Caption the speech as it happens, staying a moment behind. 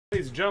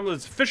ladies and gentlemen,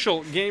 it's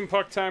official game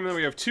puck time. And then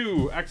we have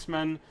 2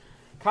 X-Men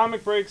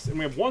comic breaks, and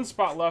we have 1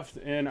 spot left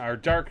in our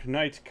Dark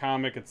Knight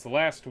comic. It's the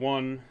last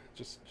one.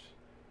 Just,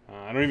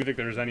 I don't even think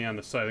there's any on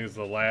the site. I think it's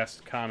the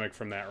last comic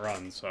from that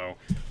run. So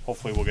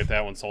hopefully we'll get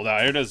that one sold out.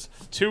 Here it is,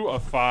 2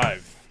 of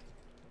 5.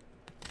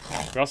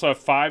 We also have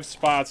 5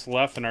 spots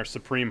left in our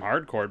Supreme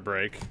Hardcore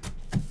break.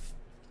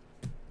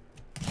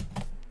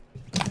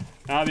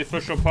 Now the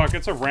official puck.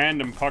 It's a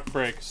random puck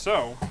break,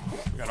 so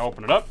we gotta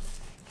open it up,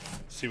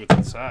 see what's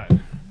inside.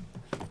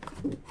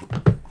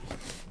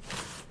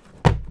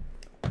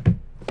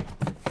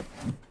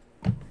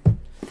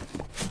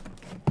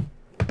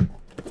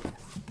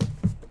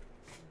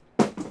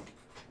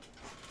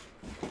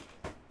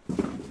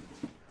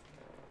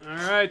 All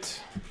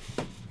right,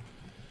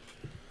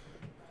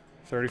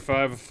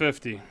 35 of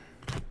 50.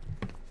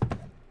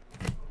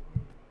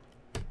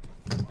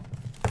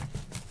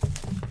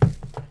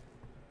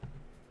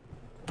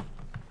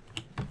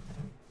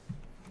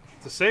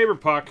 It's a Saber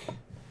puck,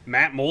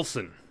 Matt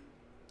Molson.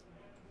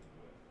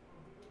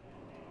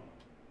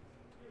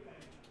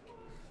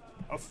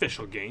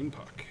 Official game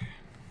puck.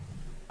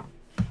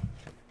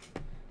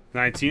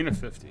 19 of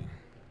 50.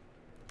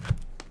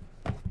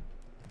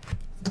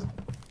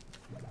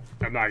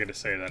 I'm not going to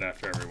say that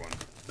after everyone.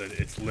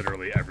 It's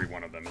literally every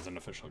one of them is an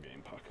official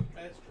game puck.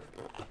 That's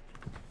true.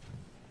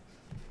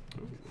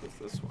 Ooh, what's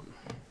this one?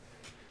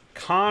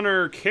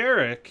 Connor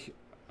Carrick.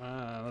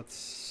 Let's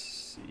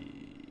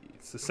see.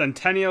 It's the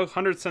Centennial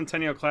 100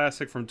 Centennial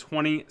Classic from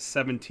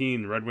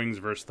 2017. Red Wings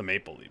versus the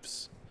Maple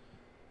Leafs.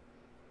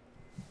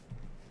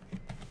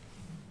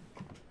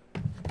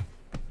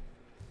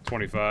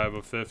 $25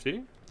 of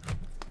 50.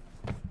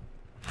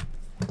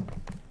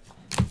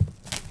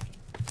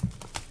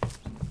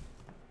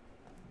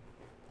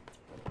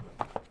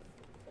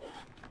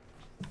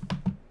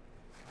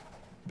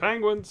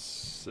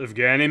 Penguins,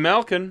 Evgeny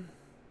Malkin.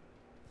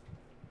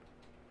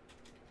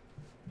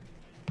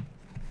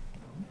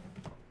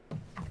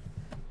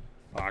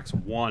 Box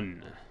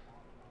 1.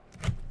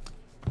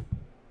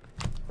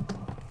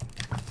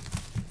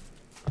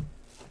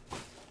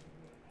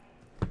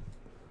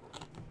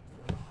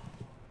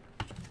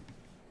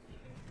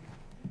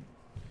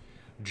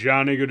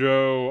 Johnny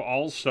Gaudreau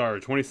All-Star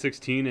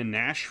 2016 in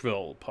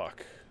Nashville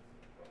puck.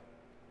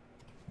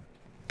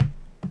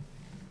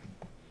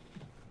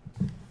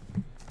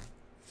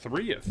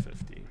 $3 of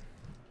 50.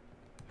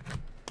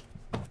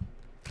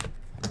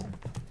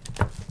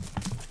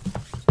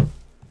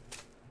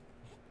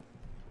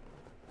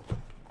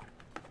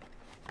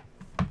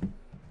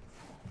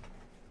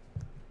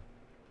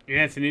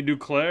 Anthony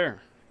Duclair,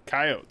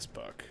 Coyotes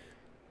puck.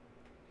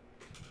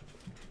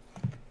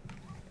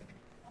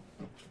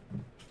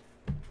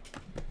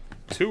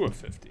 $2 of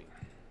 50.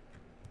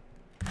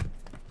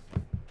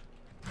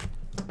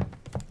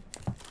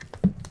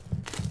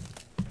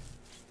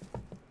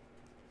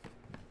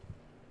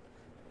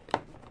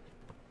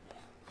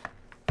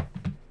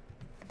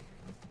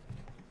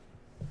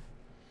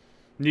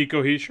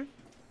 Nico Hischier,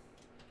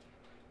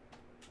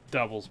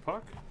 Devils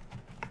puck.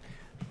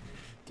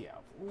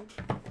 Diablo.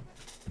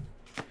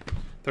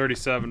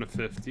 37 of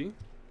 50.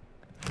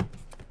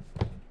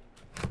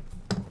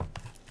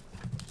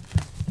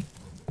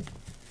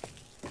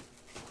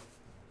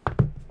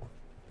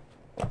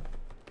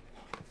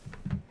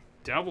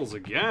 Devils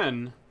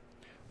again.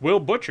 Will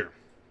Butcher.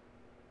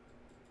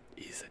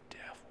 He's a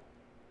devil.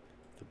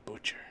 The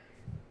Butcher.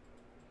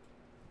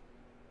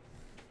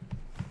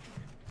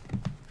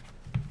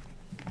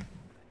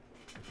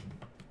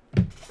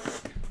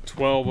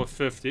 $12 of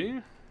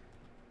 50.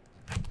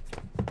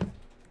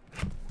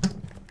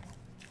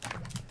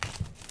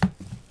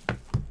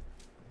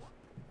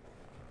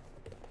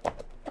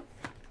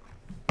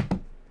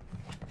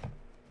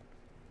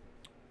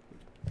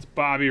 It's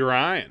Bobby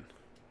Ryan,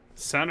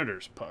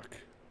 Senators puck.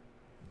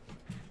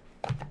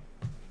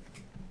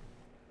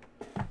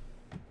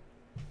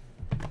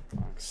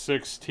 Box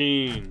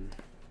 16.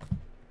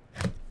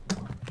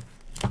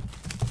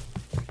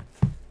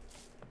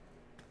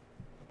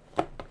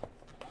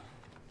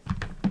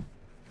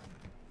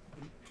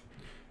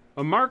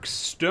 A Mark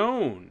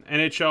Stone,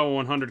 NHL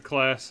 100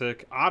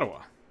 Classic,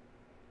 Ottawa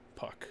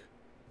puck.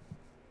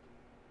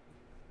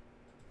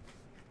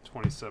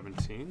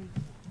 2017.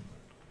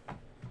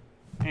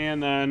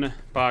 And then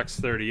box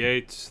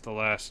 38, the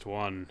last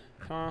one.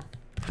 Huh?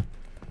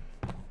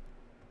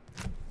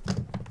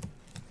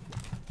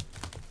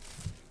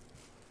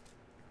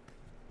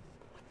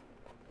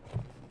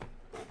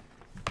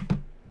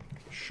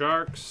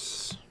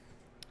 Sharks,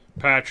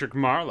 Patrick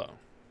Marleau.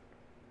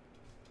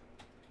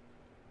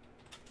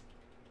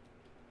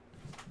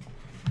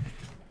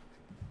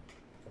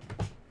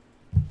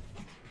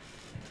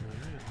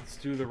 Let's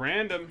do the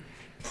random.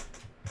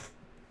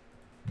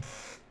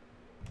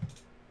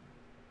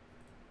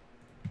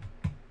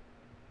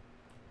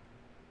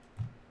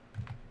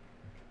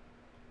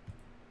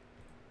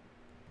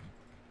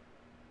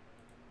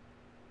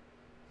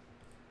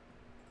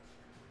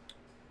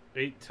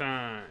 Eight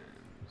times.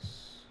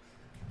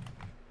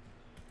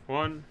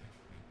 1,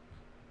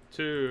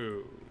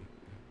 2,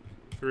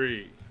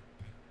 3,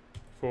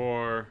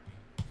 4,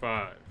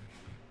 5,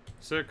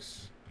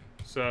 6,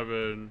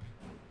 7,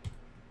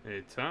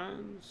 8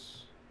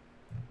 times.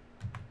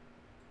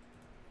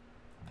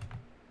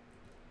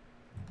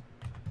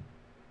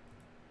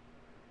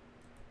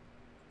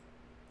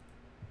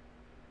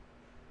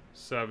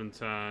 7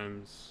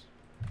 times.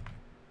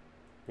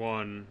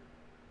 1,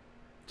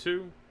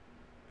 2,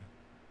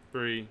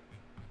 3,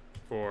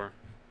 4,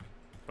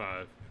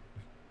 5,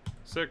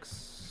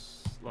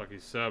 6. Lucky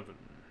 7.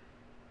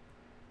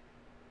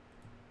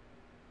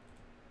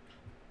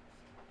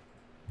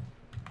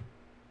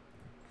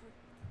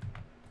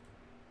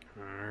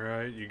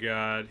 Alright, you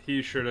got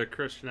Heisher to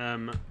Christian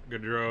M,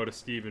 Gaudreau to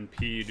Stephen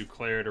P,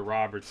 Duclair to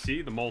Robert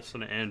C, the Molson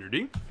to Andrew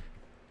D,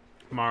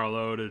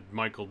 Marlowe to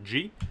Michael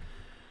G,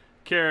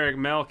 Carrick,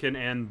 Malkin,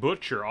 and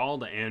Butcher all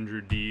to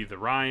Andrew D, the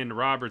Ryan to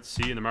Robert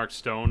C, and the Mark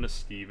Stone to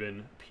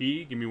Stephen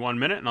P. Give me 1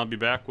 minute, and I'll be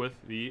back with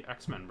the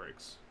X-Men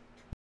breaks.